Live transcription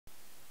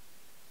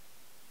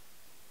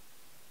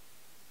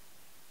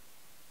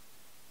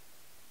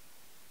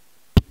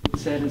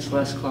said and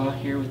Celeste Claw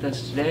here with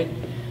us today.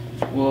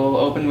 We'll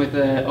open with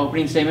an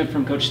opening statement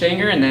from Coach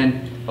Stanger and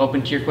then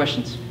open to your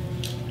questions.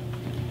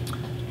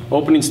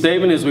 Opening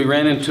statement is we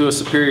ran into a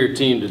superior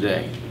team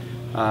today.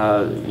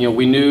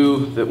 We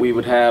knew that we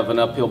would have an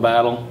uphill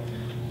battle,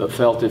 but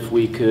felt if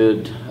we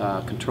could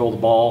control the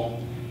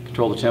ball,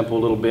 control the tempo a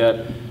little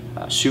bit,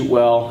 shoot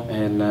well,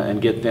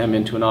 and get them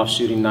into an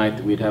off-shooting night,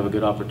 that we'd have a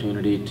good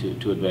opportunity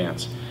to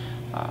advance.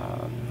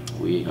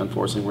 We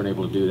unfortunately weren't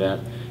able to do that.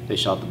 They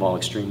shot the ball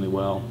extremely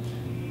well.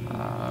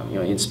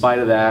 In spite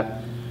of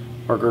that,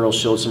 our girls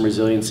showed some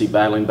resiliency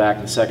battling back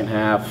in the second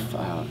half,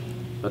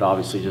 but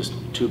obviously just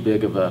too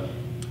big of a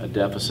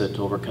deficit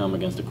to overcome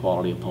against a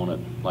quality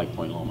opponent like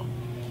Point Loma.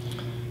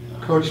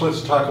 Coach,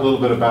 let's talk a little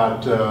bit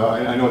about,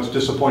 I know it's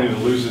disappointing to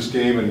lose this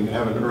game and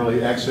have an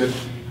early exit.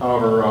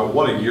 However,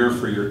 what a year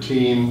for your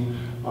team.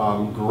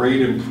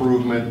 Great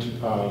improvement,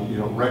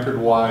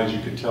 record-wise,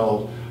 you could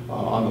tell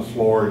on the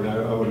floor, and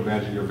I would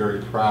imagine you're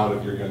very proud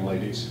of your young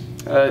ladies.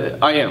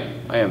 I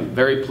am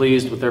very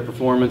pleased with their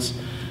performance,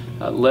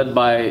 led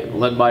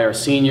by our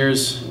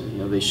seniors.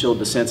 They showed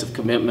the sense of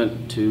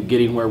commitment to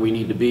getting where we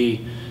need to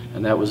be,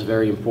 and that was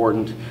very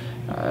important.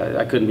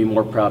 I couldn't be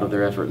more proud of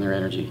their effort and their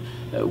energy.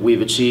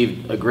 We've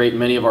achieved a great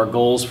many of our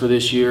goals for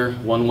this year.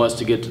 One was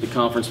to get to the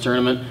conference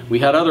tournament. We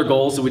had other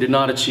goals that we did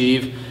not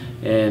achieve,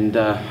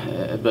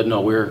 but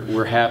no,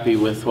 we're happy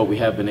with what we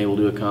have been able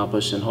to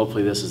accomplish, and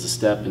hopefully this is a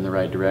step in the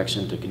right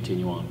direction to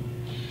continue on.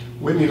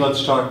 Whitney,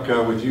 let's talk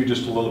with you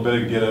just a little bit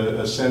and get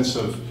a sense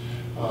of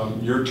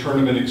your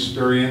tournament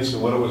experience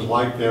and what it was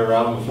like there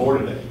out on the floor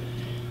today.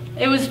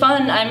 It was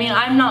fun. I mean,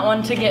 I'm not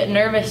one to get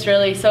nervous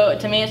really, so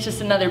to me it's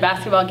just another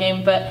basketball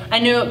game, but I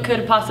knew it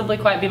could possibly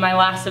quite be my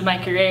last of my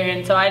career,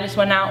 and so I just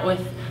went out with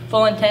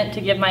full intent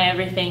to give my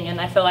everything, and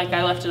I feel like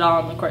I left it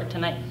all on the court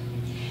tonight.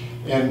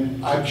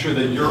 And I'm sure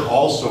that you're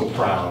also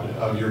proud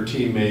of your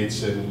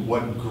teammates and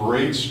what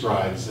great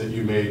strides that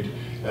you made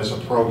as a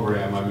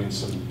program. I mean,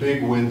 some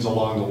big wins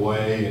along the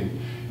way, and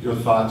your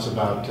thoughts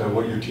about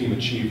what your team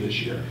achieved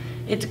this year.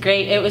 It's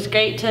great. It was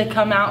great to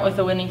come out with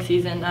a winning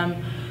season.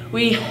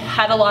 We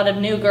had a lot of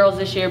new girls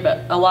this year,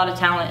 but a lot of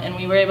talent, and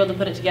we were able to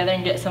put it together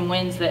and get some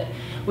wins that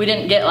we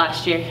didn't get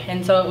last year.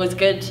 And so it was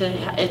good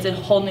it's a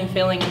whole new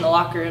feeling in the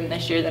locker room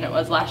this year than it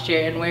was last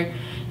year,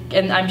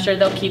 and I'm sure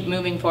they'll keep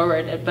moving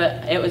forward,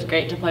 but it was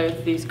great to play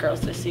with these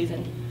girls this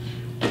season.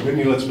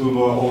 Whitney, let's move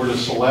over to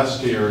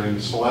Celeste here. And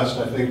Celeste,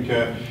 I think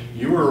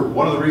you were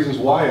one of the reasons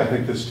why I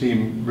think this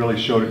team really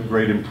showed a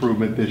great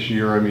improvement this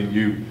year. I mean,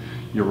 you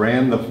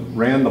ran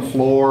the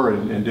floor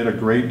and did a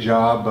great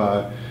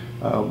job.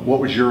 What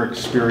was your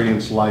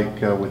experience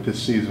like with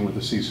this season with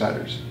the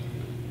Seasiders?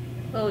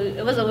 Well,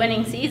 it was a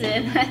winning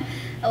season,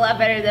 a lot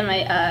better than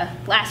my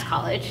last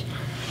college.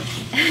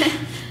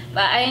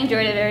 But I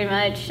enjoyed it very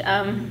much.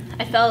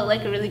 I felt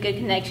like a really good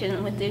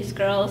connection with these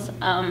girls.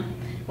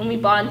 When we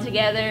bond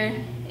together,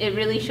 it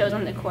really shows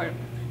on the court.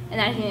 And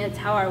I think that's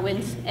how our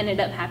wins ended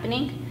up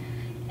happening.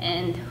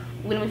 And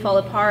when we fall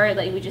apart,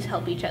 we just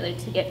help each other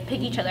to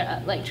pick each other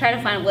up, try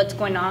to find what's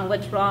going on,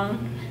 what's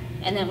wrong,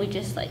 and then we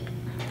just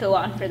go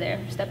on for there,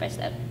 step by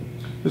step.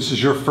 This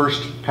is your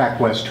first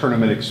PacWest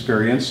tournament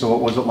experience, so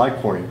what was it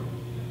like for you?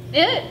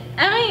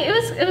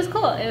 It was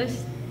cool.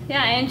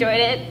 I enjoyed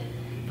it,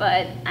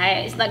 but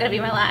it's not gonna be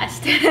my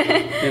last.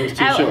 It was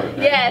too short.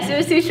 Yes, it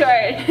was too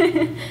short.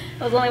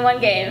 It was only one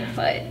game,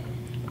 but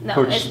no,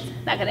 Coach, it's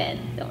not gonna end.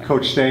 Don't worry.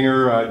 Coach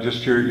Stanger,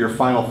 just your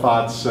final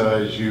thoughts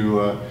as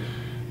you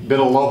bid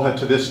aloha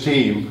to this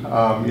team.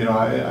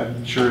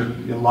 I'm sure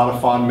a lot of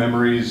fond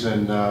memories,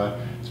 and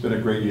it's been a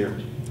great year.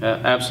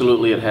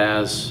 Absolutely it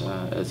has.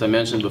 As I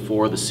mentioned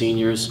before, the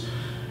seniors,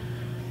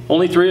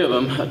 only 3 of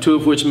them, 2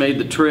 of which made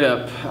the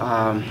trip,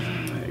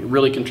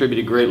 really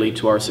contributed greatly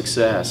to our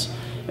success.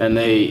 And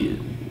they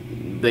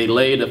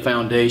laid a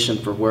foundation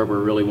for where we're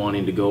really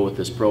wanting to go with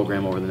this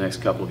program over the next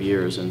couple of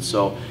years. And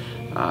so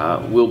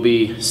we'll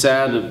be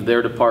sad of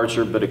their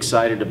departure, but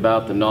excited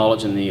about the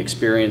knowledge and the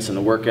experience and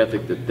the work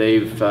ethic that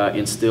they've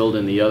instilled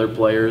in the other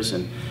players.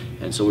 And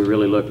so we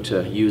really look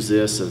to use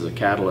this as a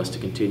catalyst to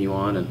continue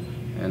on.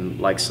 And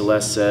like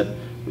Celeste said,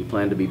 we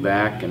plan to be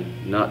back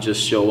and not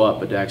just show up,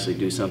 but to actually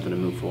do something to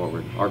move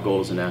forward. Our goal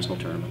is a national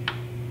tournament.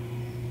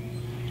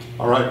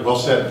 All right, well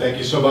said. Thank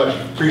you so much.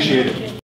 Appreciate it.